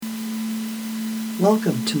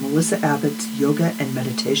Welcome to Melissa Abbott's Yoga and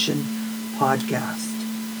Meditation podcast.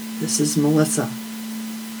 This is Melissa,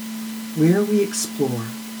 where we explore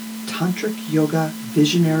Tantric Yoga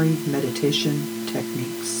visionary meditation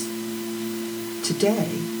techniques. Today,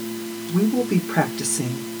 we will be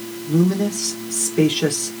practicing luminous,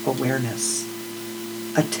 spacious awareness,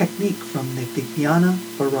 a technique from the Vijnana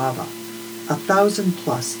Bhairava,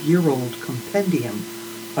 1,000-plus-year-old compendium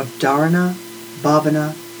of dharana,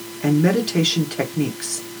 bhavana, and meditation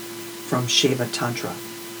techniques from Shaiva Tantra.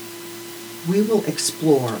 We will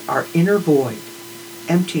explore our inner void,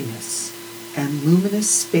 emptiness, and luminous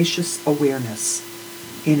spacious awareness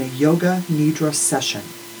in a Yoga Nidra session.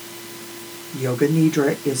 Yoga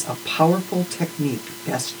Nidra is a powerful technique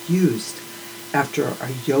best used after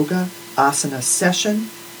a yoga asana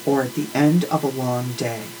session or at the end of a long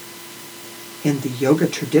day. In the yoga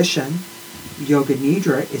tradition, Yoga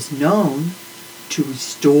Nidra is known to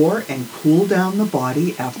restore and cool down the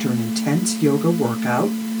body after an intense yoga workout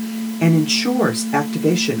and ensures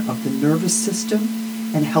activation of the nervous system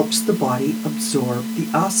and helps the body absorb the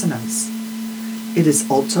asanas. It is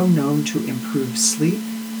also known to improve sleep,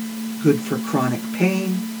 good for chronic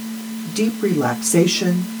pain, deep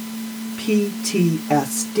relaxation,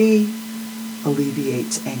 PTSD,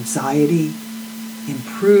 alleviates anxiety,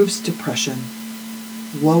 improves depression,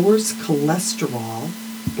 lowers cholesterol,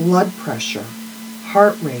 blood pressure,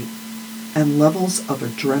 heart rate, and levels of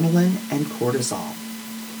adrenaline and cortisol,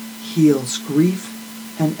 heals grief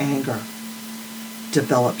and anger,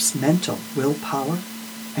 develops mental willpower,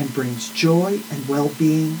 and brings joy and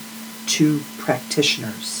well-being to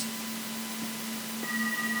practitioners.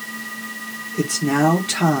 It's now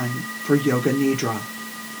time for Yoga Nidra.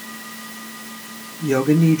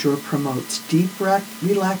 Yoga Nidra promotes deep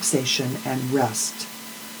relaxation and rest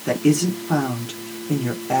that isn't found in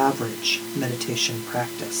your average meditation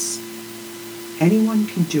practice. Anyone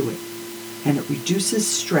can do it, and it reduces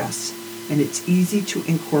stress, and it's easy to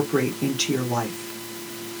incorporate into your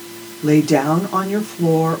life. Lay down on your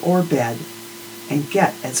floor or bed and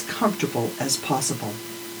get as comfortable as possible.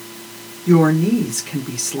 Your knees can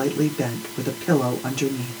be slightly bent with a pillow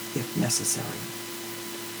underneath if necessary.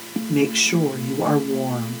 Make sure you are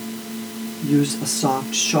warm. Use a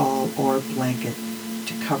soft shawl or blanket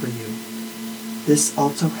to cover you. This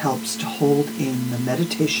also helps to hold in the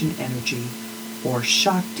meditation energy or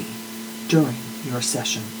Shakti during your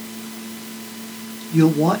session. You'll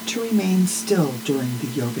want to remain still during the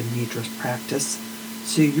Yoga Nidra practice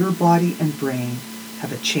so your body and brain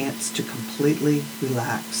have a chance to completely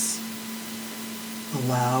relax.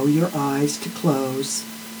 Allow your eyes to close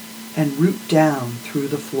and root down through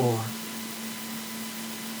the floor.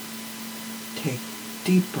 Take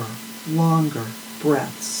deeper, longer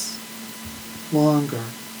breaths. Longer,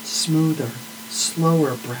 smoother,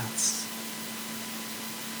 slower breaths.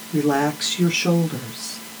 Relax your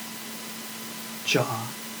shoulders, jaw,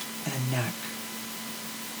 and neck.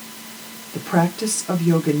 The practice of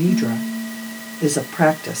Yoga Nidra is a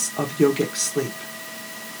practice of yogic sleep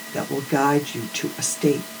that will guide you to a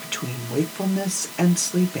state between wakefulness and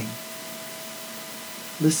sleeping.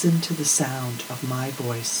 Listen to the sound of my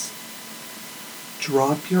voice.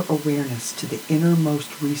 Drop your awareness to the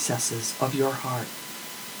innermost recesses of your heart.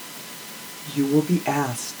 You will be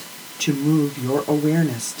asked to move your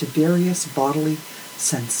awareness to various bodily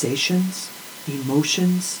sensations,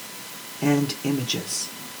 emotions, and images.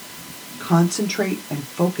 Concentrate and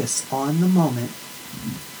focus on the moment,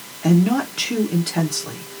 and not too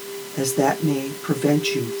intensely, as that may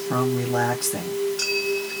prevent you from relaxing.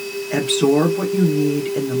 Absorb what you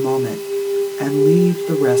need in the moment and leave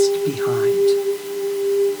the rest behind.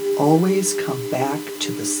 Always come back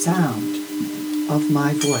to the sound of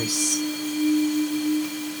my voice.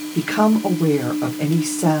 Become aware of any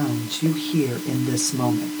sounds you hear in this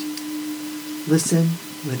moment. Listen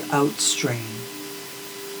without strain.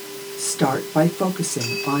 Start by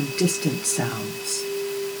focusing on distant sounds.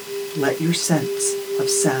 Let your sense of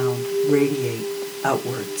sound radiate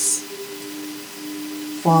outwards.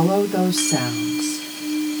 Follow those sounds.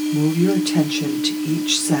 Move your attention to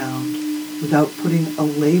each sound without putting a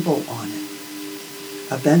label on it.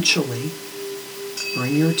 Eventually,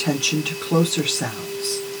 bring your attention to closer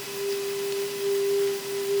sounds,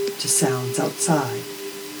 to sounds outside,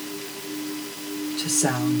 to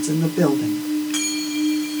sounds in the building,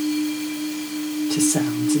 to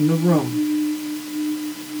sounds in the room,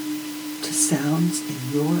 to sounds in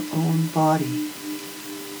your own body.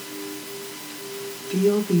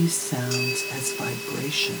 Feel these sounds as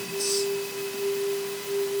vibrations.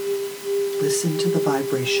 Listen to the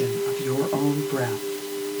vibration of your own breath.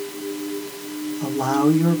 Allow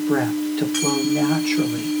your breath to flow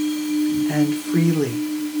naturally and freely.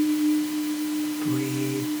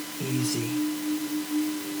 Breathe easy.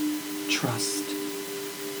 Trust.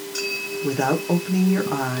 Without opening your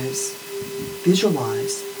eyes,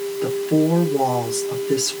 visualize the 4 walls of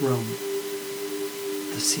this room.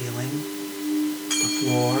 The ceiling, the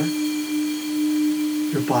floor,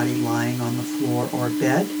 your body lying on the floor or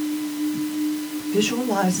bed.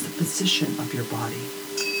 Visualize the position of your body,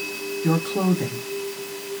 your clothing,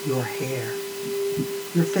 your hair,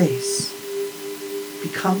 your face.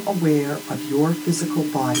 Become aware of your physical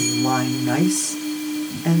body lying nice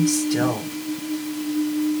and still.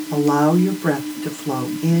 Allow your breath to flow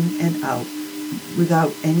in and out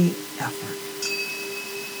without any effort.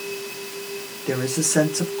 There is a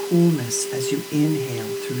sense of coolness as you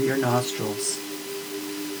inhale through your nostrils.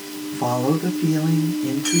 Follow the feeling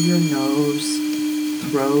in through your nose,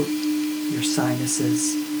 throat, your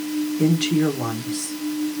sinuses, into your lungs.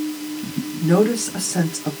 Notice a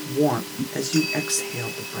sense of warmth as you exhale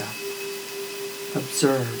the breath.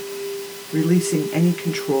 Observe, releasing any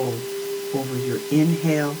control over your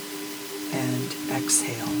inhale and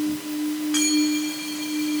exhale.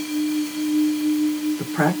 The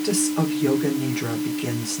practice of Yoga Nidra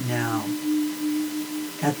begins now.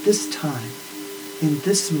 At this time, in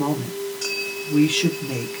this moment, we should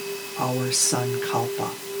make our sankalpa,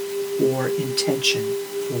 or intention,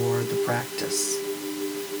 for the practice.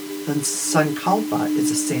 The sankalpa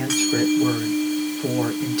is a Sanskrit word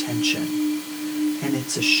for intention, and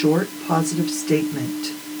it's a short positive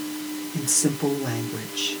statement in simple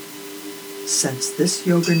language. Since this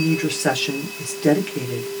Yoga Nidra session is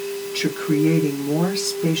dedicated to creating more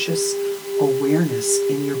spacious awareness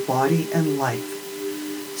in your body and life,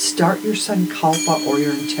 start your sankalpa or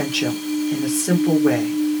your intention in a simple way.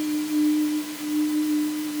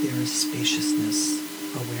 There is spaciousness,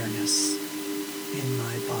 awareness in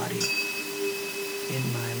my body, in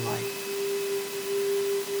my life.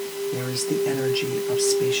 There is the energy of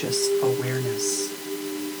spacious awareness.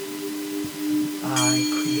 I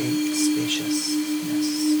create spaciousness,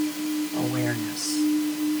 awareness.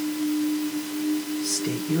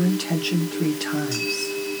 State your intention 3 times.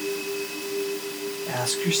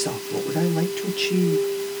 Ask yourself, what would I like to achieve?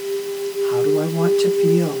 How do I want to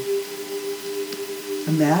feel?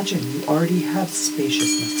 Imagine you already have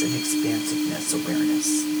spaciousness and expansiveness awareness.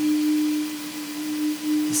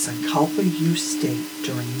 The sankalpa you state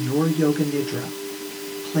during your Yoga Nidra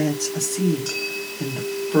plants a seed in the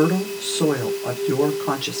fertile soil of your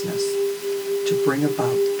consciousness to bring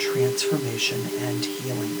about transformation and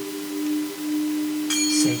healing.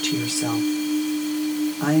 Say to yourself,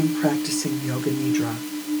 I am practicing Yoga Nidra.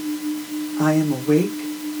 I am awake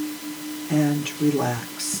and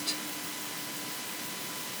relaxed.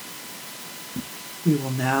 We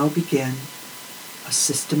will now begin a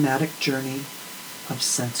systematic journey of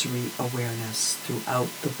sensory awareness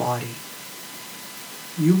throughout the body.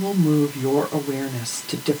 You will move your awareness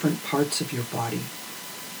to different parts of your body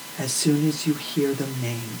as soon as you hear them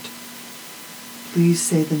named. Please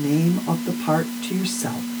say the name of the part to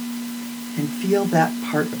yourself and feel that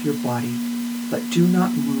part of your body, but do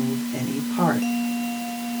not move any part.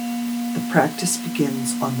 The practice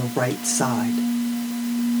begins on the right side.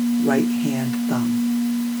 Right hand thumb,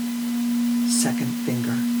 2nd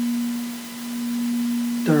finger,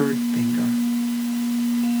 3rd finger,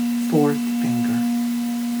 4th finger,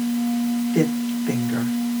 5th finger,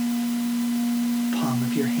 palm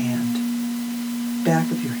of your hand,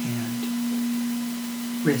 back of your hand,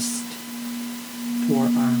 wrist,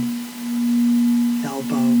 forearm,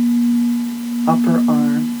 elbow, upper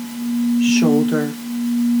arm, shoulder,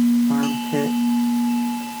 armpit,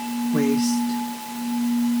 waist,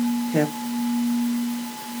 hip,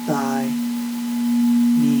 thigh,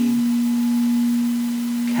 knee,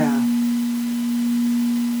 calf,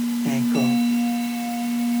 ankle,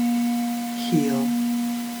 heel,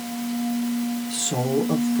 sole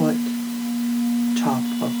of foot, top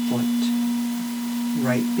of foot,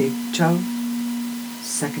 right big toe,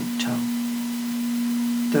 2nd toe,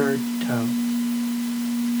 3rd toe,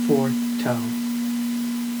 4th toe,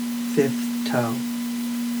 5th toe,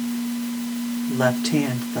 left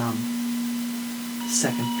hand thumb,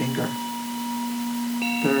 2nd finger,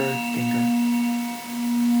 3rd finger,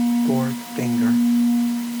 4th finger,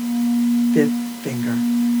 5th finger,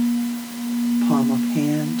 palm of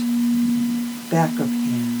hand, back of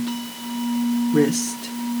hand, wrist,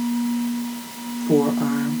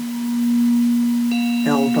 forearm,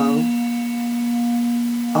 elbow,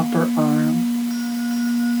 upper arm,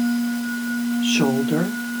 shoulder,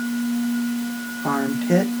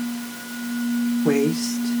 armpit,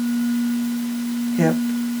 waist, hip,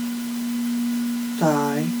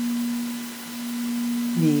 thigh,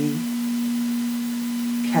 knee,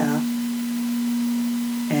 calf,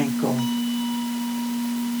 ankle,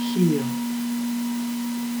 heel,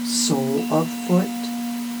 sole of foot,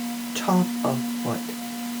 top of foot,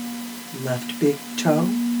 left big toe,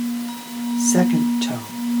 second toe,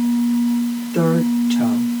 third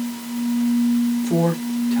toe, fourth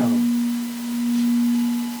toe,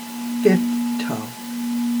 fifth toe.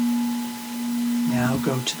 Now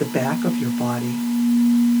go to the back of your body.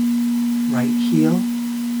 Right heel,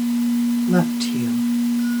 left heel,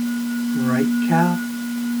 right calf,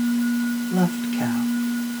 left calf,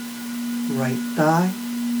 right thigh,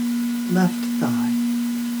 left thigh,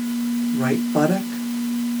 right buttock,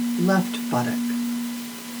 left buttock,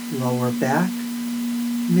 lower back,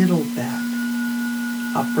 middle back,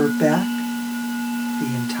 upper back, the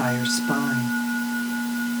entire spine,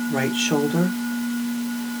 right shoulder,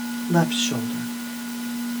 left shoulder,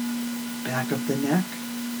 back of the neck,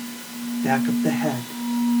 back of the head,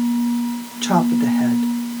 top of the head,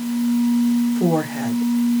 forehead,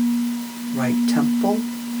 right temple,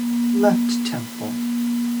 left temple,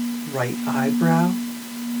 right eyebrow,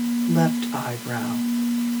 left eyebrow,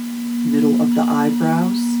 middle of the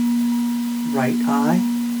eyebrows, right eye,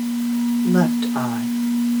 left eye,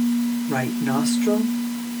 right nostril,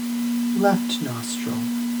 left nostril,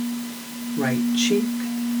 right cheek,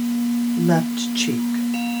 left cheek,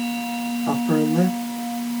 upper lip,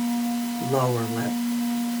 lower lip,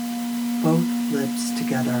 both lips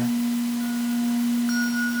together,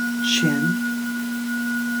 chin,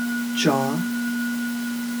 jaw,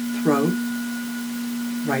 throat,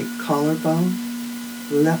 right collarbone,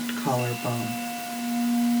 left collarbone,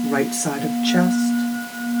 right side of chest,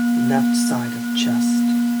 left side of chest,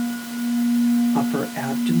 upper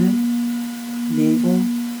abdomen, navel,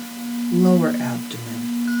 lower abdomen,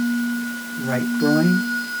 right groin,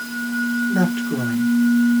 left groin,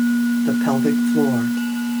 the pelvic floor,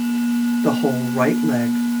 the whole right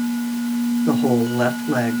leg, the whole left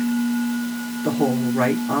leg, the whole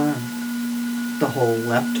right arm, the whole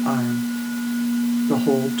left arm, the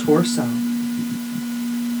whole torso,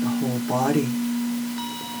 the whole body,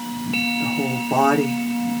 the whole body,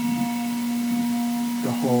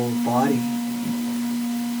 the whole body.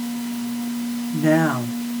 Now,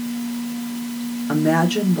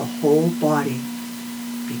 imagine the whole body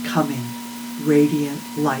becoming radiant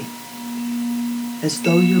light, as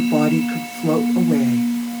though your body could float away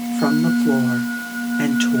from the floor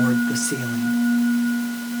and toward the ceiling.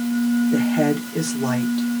 The head is light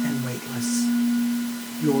and weightless.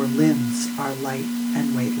 Your limbs are light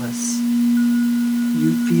and weightless.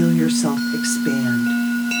 You feel yourself expand.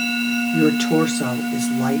 Your torso is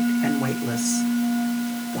light and weightless.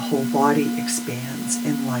 The whole body expands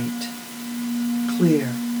in light. Clear,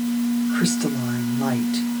 crystalline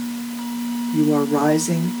light. You are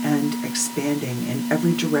rising and expanding in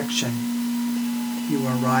every direction. You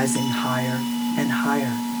are rising higher and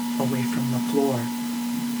higher away from the floor.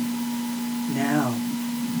 Now,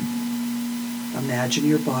 imagine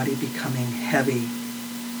your body becoming heavy,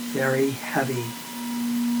 very heavy.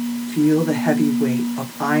 Feel the heavy weight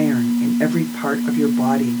of iron in every part of your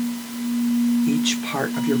body. Each part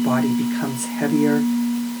of your body becomes heavier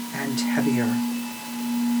and heavier.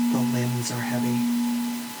 The limbs are heavy.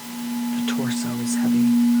 The torso is heavy.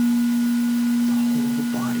 The whole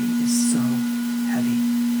body is so heavy.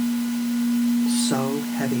 So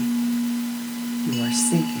heavy. You are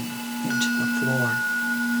sinking into the floor.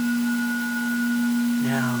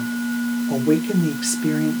 Now, awaken the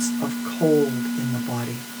experience of cold in the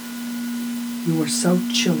body. You are so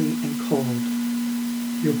chilly and cold.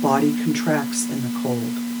 Your body contracts in the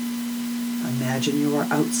cold. Imagine you are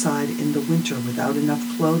outside in the winter without enough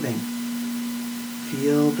clothing.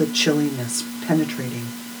 Feel the chilliness penetrating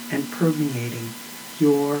and permeating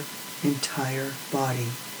your entire body.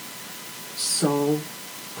 So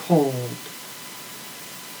cold.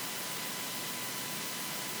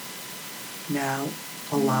 Now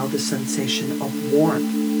allow the sensation of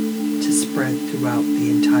warmth to spread throughout the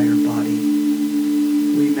entire body.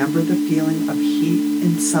 Remember the feeling of heat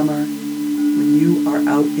in summer when you are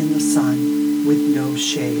out in the sun with no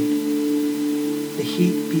shade. The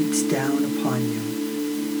heat beats down upon you.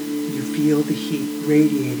 You feel the heat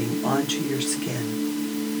radiating onto your skin.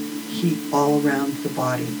 Heat all around the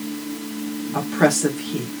body. Oppressive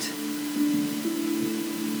heat.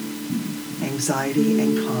 Anxiety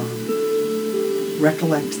and calm.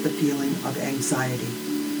 Recollect the feeling of anxiety.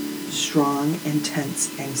 Strong,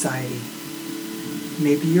 intense anxiety.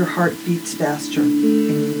 Maybe your heart beats faster and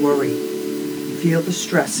you worry. Feel the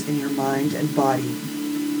stress in your mind and body,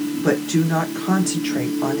 but do not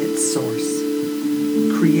concentrate on its source.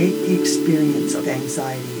 Create the experience of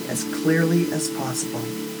anxiety as clearly as possible.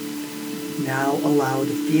 Now allow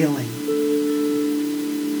the feeling,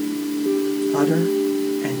 utter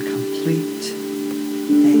and complete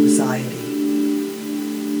anxiety,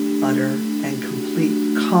 utter and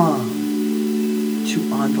complete calm to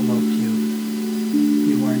envelope you.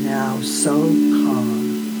 You are now so calm.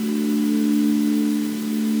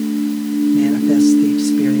 Manifest the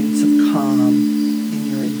experience of calm in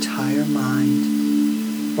your entire mind,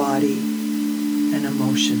 body, and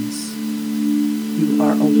emotions. You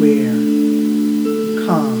are aware,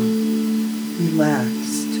 calm,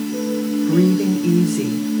 relaxed, breathing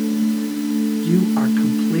easy. You are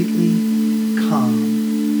completely calm.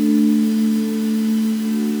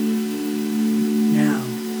 Now,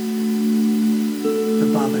 the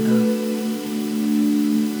Bhavana.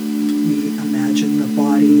 We imagine the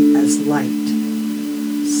body as light,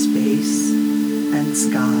 space, and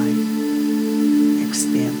sky,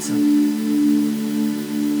 expansive.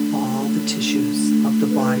 All the tissues of the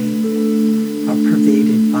body are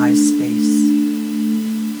pervaded by space.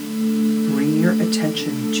 Bring your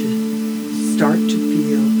attention to start to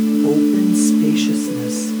feel open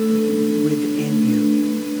spaciousness within you.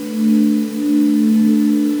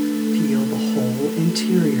 Feel the whole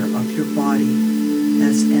interior of your body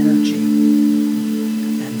as energy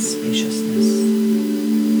and spaciousness.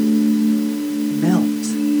 Melt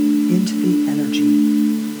into the energy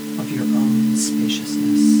of your own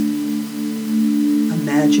spaciousness.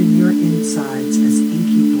 Imagine your insides as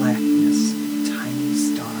inky blackness, tiny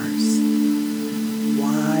stars,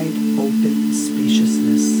 wide open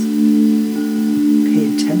spaciousness. Pay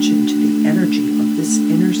attention to the energy of this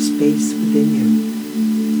inner space within you.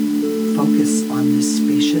 Focus on this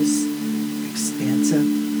spacious, expansive,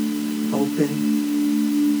 open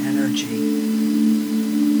energy.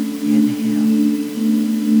 Inhale.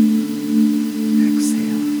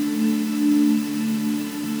 Exhale.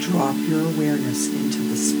 Drop your awareness into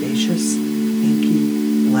the spacious, inky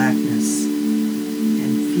blackness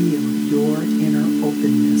and feel your inner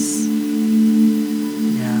openness.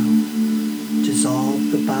 Now, dissolve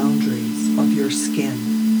the boundaries of your skin.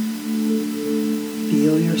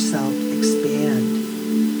 Feel yourself expand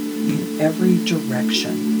in every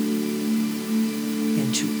direction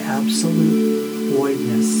into absolute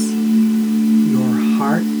voidness. Your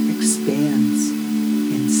heart expands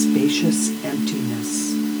in spacious emptiness.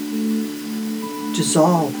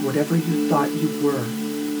 Dissolve whatever you thought you were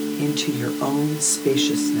into your own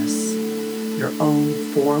spaciousness, your own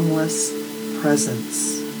formless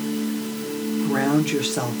presence. Ground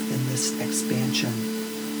yourself in this expansion.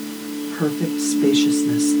 Perfect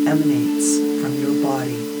spaciousness emanates from your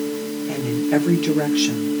body and in every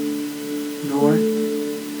direction: north,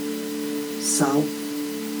 south,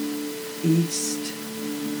 east,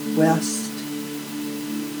 west,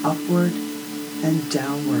 upward, and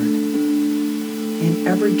downward. In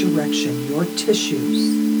every direction, your tissues,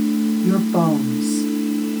 your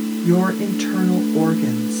bones, your internal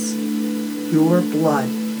organs, your blood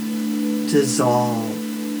dissolve.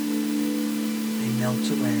 They melt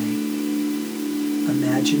away.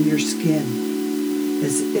 Imagine your skin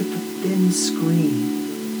as if a thin screen.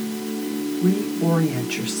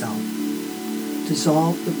 Reorient yourself.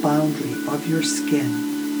 Dissolve the boundary of your skin.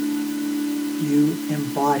 You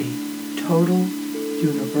embody total,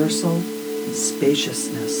 universal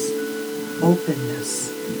spaciousness, openness,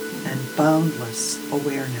 and boundless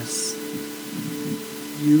awareness.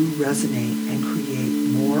 You resonate and create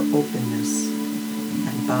more openness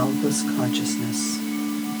and boundless consciousness.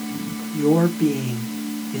 Your being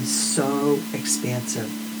is so expansive.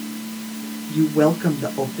 You welcome the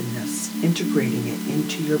openness, integrating it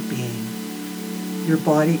into your being. Your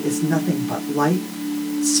body is nothing but light,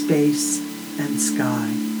 space, and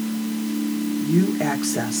sky. You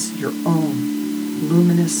access your own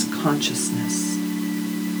luminous consciousness,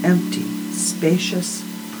 empty, spacious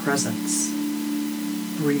presence.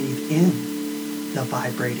 Breathe in the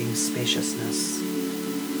vibrating spaciousness.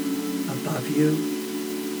 Above you,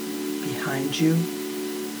 behind you,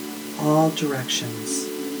 all directions,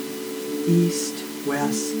 east,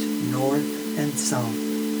 west, north, and south,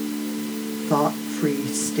 thought-free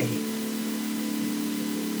state.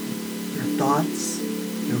 Your thoughts,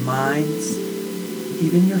 your minds,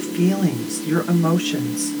 even your feelings, your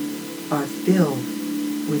emotions are filled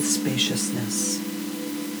with spaciousness.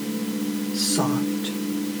 Soft,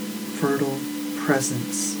 fertile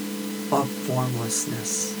presence of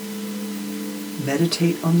formlessness.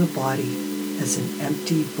 Meditate on the body as an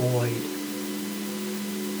empty void,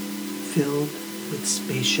 filled with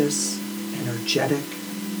spacious, energetic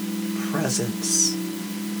presence.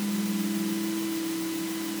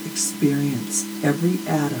 Experience every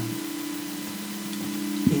atom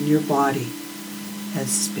in your body as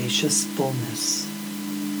spacious fullness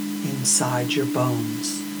inside your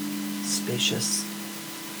bones, spacious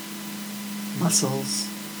muscles,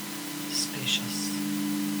 spacious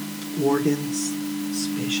organs,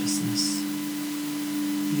 spaciousness.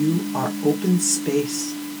 You are open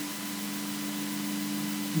space.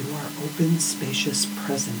 You are open, spacious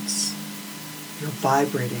presence. You're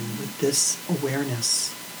vibrating with this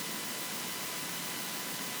awareness.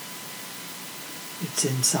 It's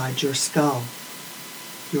inside your skull,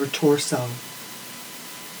 your torso.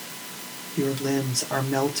 Your limbs are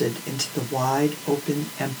melted into the wide open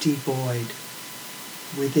empty void.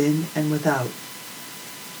 Within and without,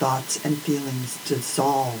 thoughts and feelings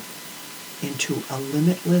dissolve into a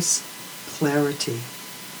limitless clarity.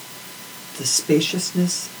 The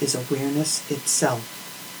spaciousness is awareness itself.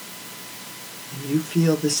 And you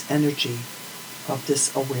feel this energy of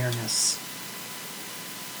this awareness.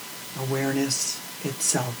 Awareness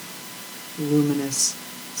itself. Luminous,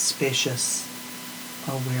 spacious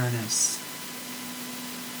awareness.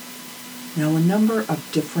 Now a number of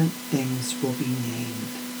different things will be named,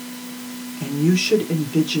 and you should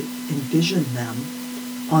envision them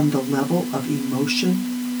on the level of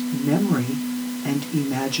emotion, memory, and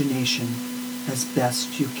imagination as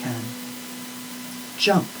best you can.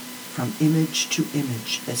 Jump from image to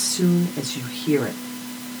image as soon as you hear it.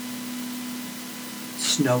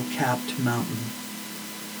 Snow-capped mountain,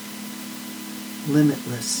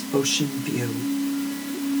 limitless ocean view,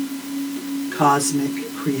 cosmic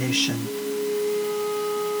creation,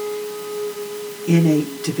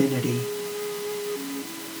 innate divinity,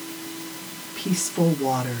 peaceful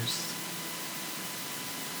waters,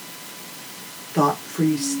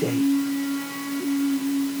 thought-free state,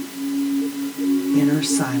 inner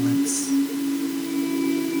silence,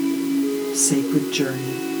 sacred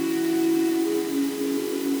journey,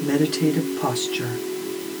 meditative posture,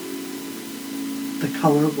 the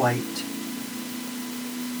color white,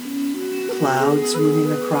 clouds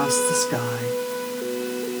moving across the sky,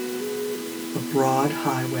 the broad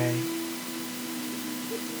highway,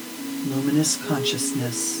 luminous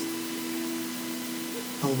consciousness,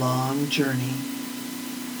 a long journey,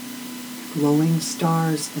 glowing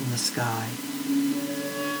stars in the sky,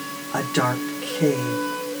 a dark cave,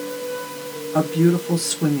 a beautiful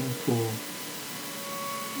swimming pool,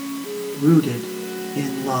 rooted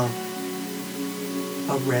in love,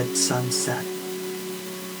 a red sunset,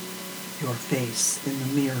 your face in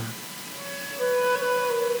the mirror,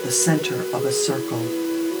 the center of a circle,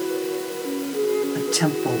 a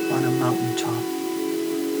temple on a mountaintop,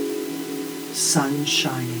 sun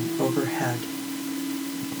shining overhead,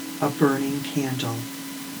 a burning candle,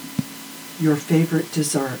 your favorite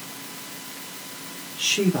dessert,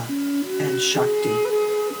 Shiva and Shakti,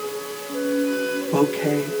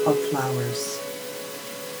 bouquet of flowers,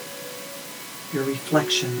 your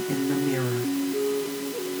reflection in the mirror,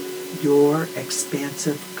 your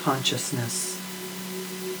expansive consciousness,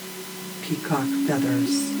 peacock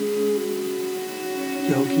feathers,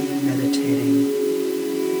 yogi meditating,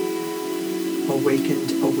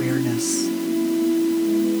 awakened awareness,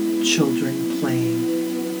 children playing,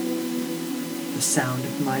 the sound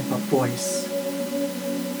of my voice,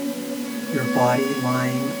 your body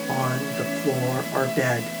lying on the floor or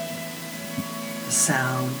bed, the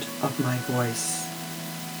sound of my voice,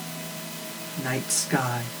 night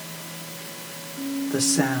sky, the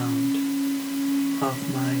sound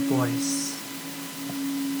of my voice.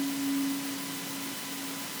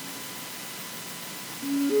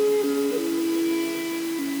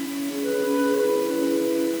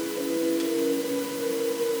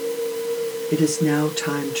 It is now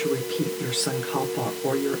time to repeat your sankalpa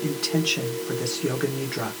or your intention for this Yoga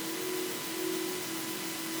Nidra.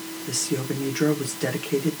 This Yoga Nidra was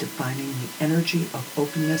dedicated to finding the energy of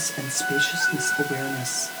openness and spaciousness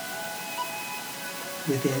awareness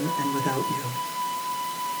within and without you.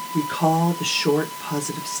 Recall the short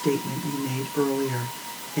positive statement you made earlier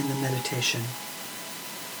in the meditation.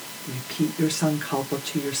 Repeat your sankalpa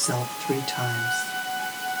to yourself 3 times.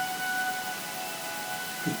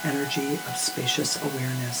 The energy of spacious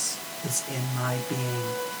awareness is in my being,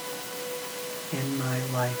 in my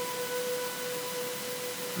life.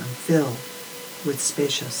 I'm filled with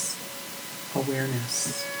spacious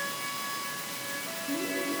awareness.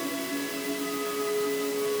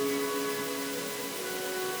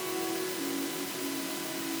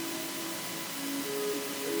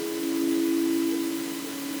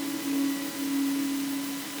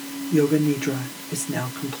 Yoga Nidra is now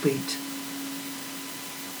complete.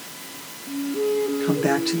 Come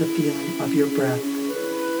back to the feeling of your breath,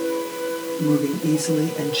 moving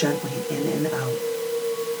easily and gently in and out.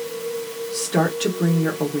 Start to bring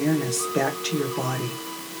your awareness back to your body,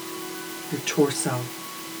 your torso,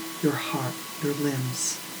 your heart, your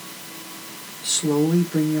limbs. Slowly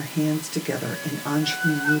bring your hands together in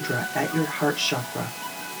Anjali Mudra at your heart chakra.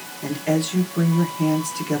 And as you bring your hands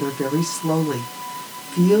together very slowly,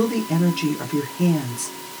 feel the energy of your hands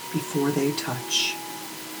before they touch.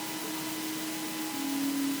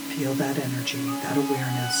 Feel that energy, that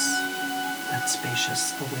awareness, that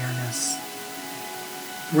spacious awareness.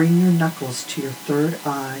 Bring your knuckles to your third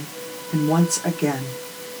eye and once again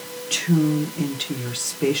tune into your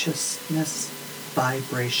spaciousness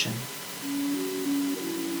vibration.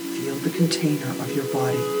 Feel the container of your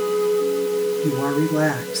body. You are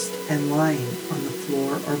relaxed and lying on the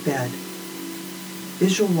floor or bed.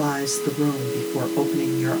 Visualize the room before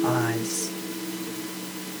opening your eyes.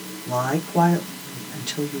 Lie quietly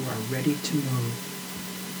until you are ready to move.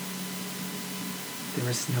 There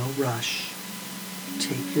is no rush.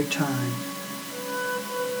 Take your time.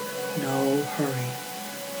 No hurry.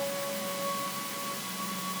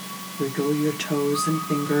 Wiggle your toes and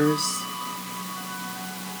fingers.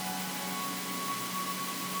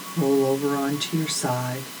 Roll over onto your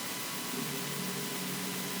side.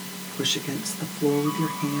 Push against the floor with your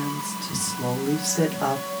hands to slowly sit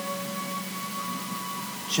up.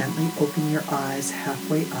 Gently open your eyes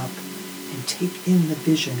halfway up and take in the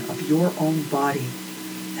vision of your own body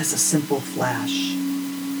as a simple flash.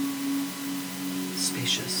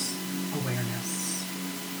 Spacious awareness.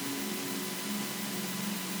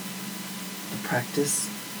 The practice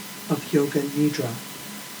of Yoga Nidra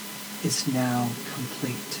is now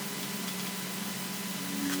complete.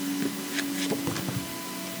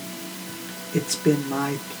 It's been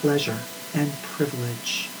my pleasure and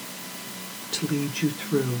privilege to lead you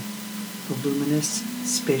through the luminous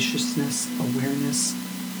spaciousness, awareness,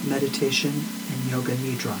 meditation, and Yoga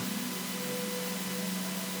Nidra.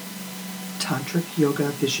 Tantric Yoga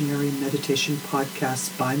Visionary Meditation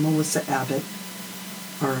podcasts by Melissa Abbott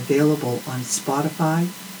are available on Spotify,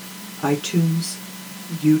 iTunes,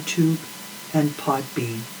 YouTube, and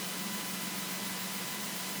Podbean.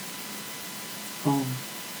 Om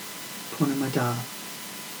Purnamada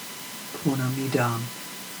Purnamidam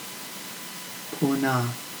Purna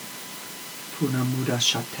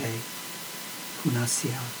Purnamudashate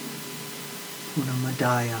Purnasya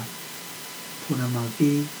Purnamadaya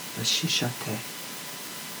Purnamavi Vashishate.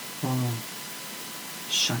 Om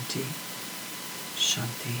Shanti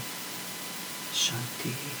Shanti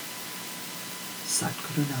Shanti.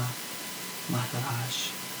 Satguru Nath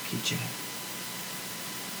Maharaj Ki Jai.